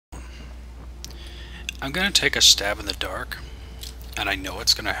I'm gonna take a stab in the dark, and I know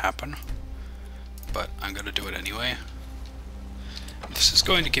it's gonna happen, but I'm gonna do it anyway. This is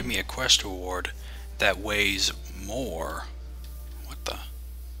going to give me a quest reward that weighs more,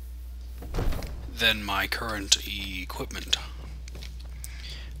 than my current equipment,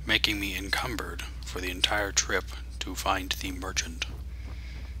 making me encumbered for the entire trip to find the merchant.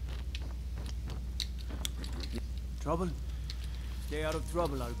 Trouble? Stay out of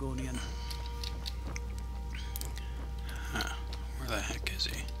trouble, Argonian. Huh. Where the heck is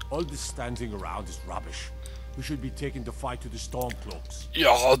he? All this standing around is rubbish. We should be taking the fight to the Stormcloaks.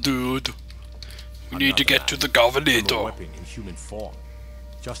 Yeah, dude. We need to get to the I'm a Governator. weapon in human form.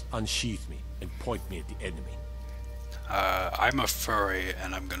 Just unsheath me and point me at the enemy. I'm a furry,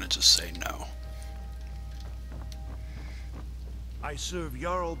 and I'm gonna just say no. I serve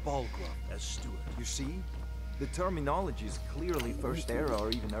Jarl Balgruuf as steward. You see? The terminology is clearly First Era or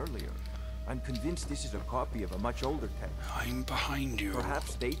even earlier. I'm convinced this is a copy of a much older text. I'm behind you.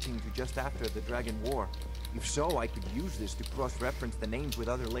 Perhaps dating to just after the Dragon War. If so, I could use this to cross-reference the names with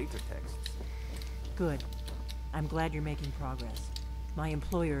other later texts. Good. I'm glad you're making progress. My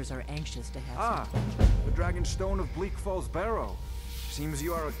employers are anxious to have Ah, the Dragon Stone of Bleak Falls Barrow. Seems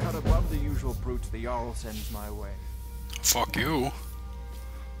you are a cut above the usual brutes the Jarl sends my way. Fuck you.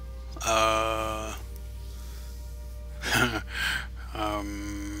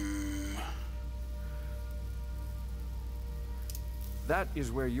 That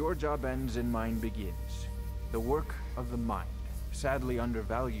is where your job ends and mine begins. The work of the mind, sadly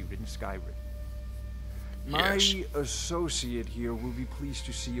undervalued in Skyrim. My Yes. associate here will be pleased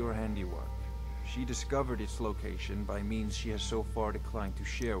to see your handiwork. She discovered its location by means she has so far declined to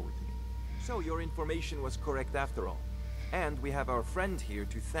share with me. So your information was correct after all. And we have our friend here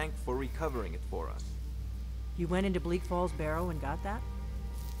to thank for recovering it for us. You went into Bleak Falls Barrow and got that?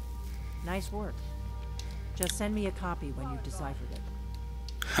 Nice work. Just send me a copy when you've deciphered it.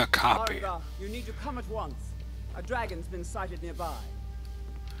 A copy. Arga, you need to come at once. A dragon's been sighted nearby.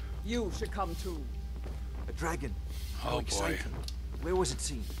 You should come too. A dragon. How Oh boy. exciting. Where was it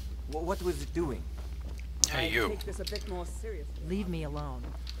seen? What was it doing? Hey, I you. take this a bit more seriously. Leave me alone.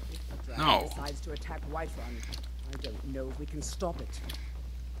 If the dragon No. decides to attack Whiterun, I don't know if we can stop it.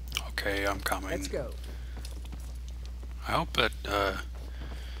 Okay, I'm coming. Let's go. I hope that,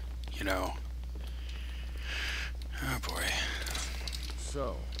 you know... Oh boy.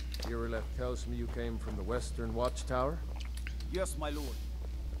 So, Irileth tells me you came from the Western Watchtower? Yes, my lord.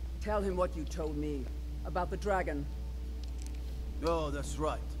 Tell him what you told me about the dragon. Oh, that's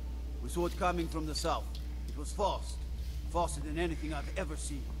right. We saw it coming from the south. It was fast. Faster than anything I've ever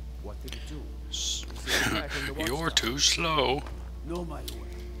seen. What did it do? attacking the You're watchtower? too slow. No, my lord.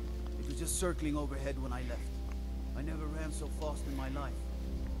 It was just circling overhead when I left. I never ran so fast in my life.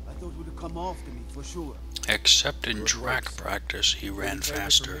 I thought it would have come after me, for sure. Except in Good track work, son. practice, he ran Take it from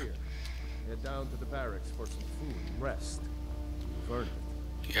faster. here. Head down to the barracks for some food and rest. You've earned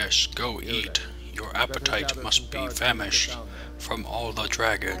it. Yes, go eat. Your appetite must be famished from all the I've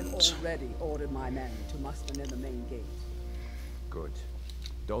dragons. already ordered my men to muster near the main gate. Good.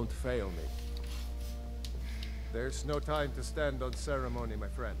 Don't fail me. There's no time to stand on ceremony, my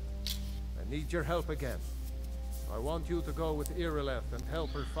friend. I need your help again. I want you to go with Irileth and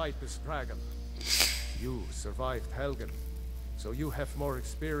help her fight this dragon. You survived Helgen, so you have more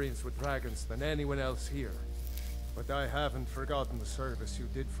experience with dragons than anyone else here. But I haven't forgotten the service you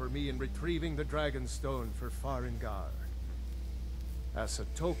did for me in retrieving the Dragon Stone for Farengar. As a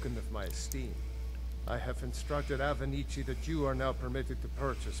token of my esteem, I have instructed Avenici that you are now permitted to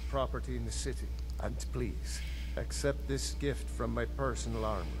purchase property in the city. And please, accept this gift from my personal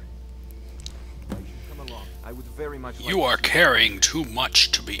armory. Come along. I would very much like You to are see- carrying too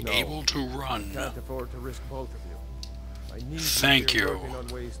much to be No. able to run. Can't afford to risk both of you. I need Thank here you. working on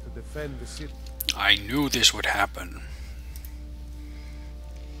ways to defend the city. I knew this would happen.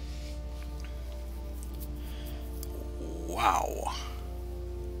 Wow.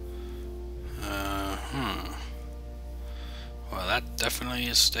 Well, that definitely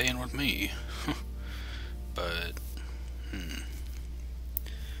is staying with me. But,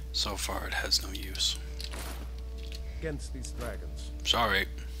 so far it has no use. Against these dragons. Sorry.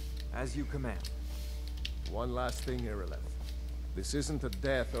 As you command. One last thing, Irileth. This isn't a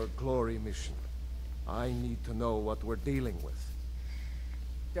death or glory mission. I need to know what we're dealing with.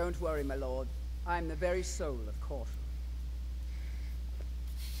 Don't worry, my lord. I'm the very soul of caution.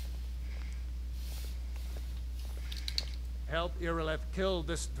 Help Irileth kill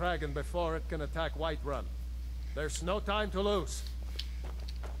this dragon before it can attack Whiterun. There's no time to lose.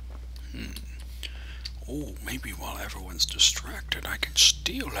 Oh, maybe while everyone's distracted, I can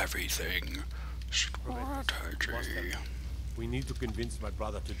steal everything. Strategy. We need to convince my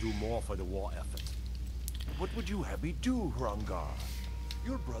brother to do more for the war effort. What would you have me do, Hrongar?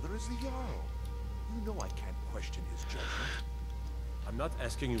 Your brother is the Jarl. You know I can't question his judgment. I'm not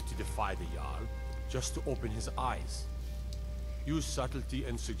asking you to defy the Jarl, just to open his eyes. Use subtlety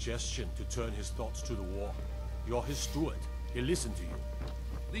and suggestion to turn his thoughts to the war. You're his steward. He'll listen to you.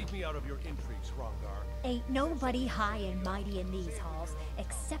 Leave me out of your intrigues, Hrongar. Ain't nobody high and mighty in these halls,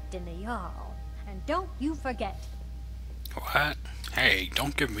 except in the Jarl. And don't you forget. What? Hey,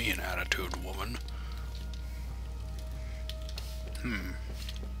 don't give me an attitude, woman.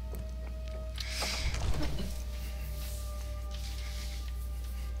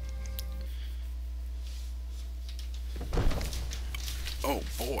 Oh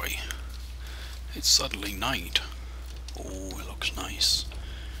boy. It's suddenly night. Oh, it looks nice.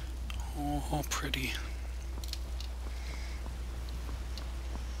 Oh, pretty.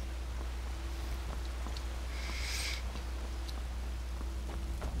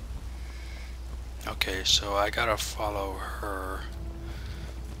 Okay, so I gotta follow her.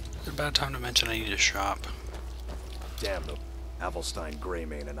 Is it a bad time to mention I need to shop? Damn them. Avelstein,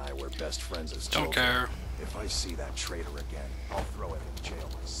 Greymane, and I were best friends as children. Don't care. If I see that traitor again, I'll throw him in jail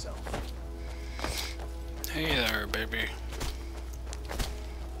myself. Hey there, baby.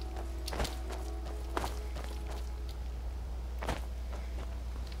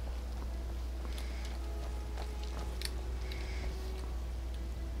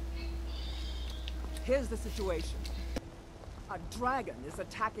 Here's the situation. A dragon is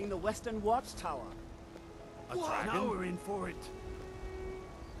attacking the Western Watchtower. A dragon? Now we're in for it.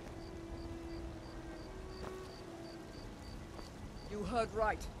 You heard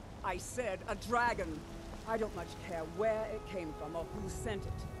right. I said a dragon. I don't much care where it came from or who sent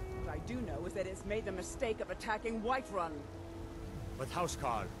it. What I do know is that it's made the mistake of attacking Whiterun. But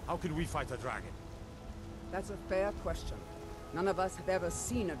Housecarl, how can we fight a dragon? That's a fair question. None of us have ever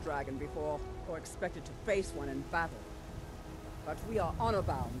seen a dragon before, or expected to face one in battle. But we are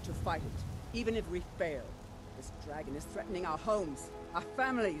honor-bound to fight it, even if we fail. This dragon is threatening our homes, our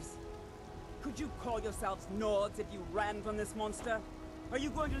families. Could you call yourselves Nords if you ran from this monster? Are you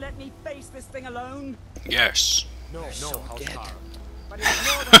going to let me face this thing alone? Yes. No, Housecarl. But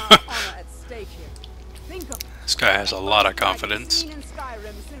it's more than our honor at stake here. Think of it. This guy has a lot of confidence. Seen in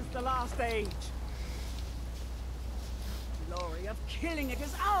Skyrim since the last age. The glory of killing it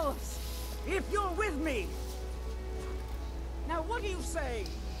is ours, if you're with me. Now what do you say?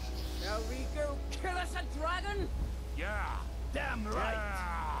 Shall we go kill us a dragon? Yeah. Damn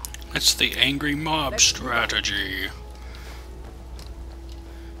right. It's the angry mob strategy.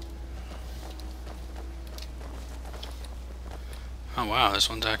 Oh wow, this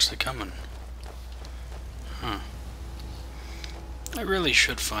one's actually coming. Huh. I really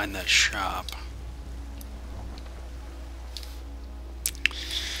should find that shop.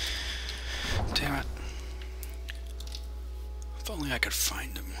 Damn it. If only I could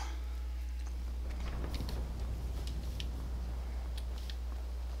find him.